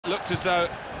Looked as though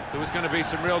there was going to be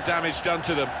some real damage done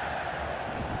to them.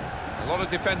 A lot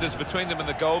of defenders between them and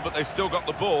the goal, but they still got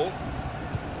the ball.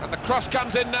 And the cross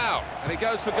comes in now, and he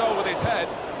goes for goal with his head.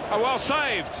 Oh, well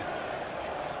saved.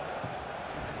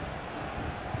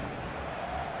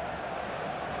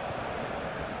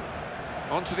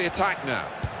 On to the attack now.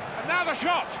 And now the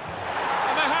shot!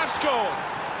 And they have scored.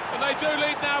 And they do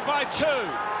lead now by 2.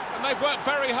 And they've worked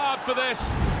very hard for this.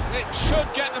 It should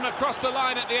get them across the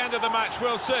line at the end of the match,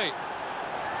 we'll see.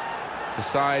 The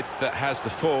side that has the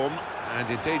form, and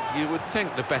indeed you would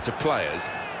think the better players,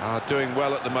 are doing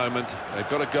well at the moment. They've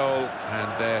got a goal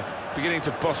and they're beginning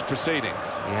to boss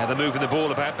proceedings. Yeah, they're moving the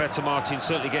ball about better, Martin,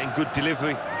 certainly getting good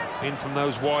delivery in from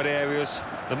those wide areas.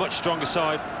 The much stronger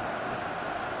side.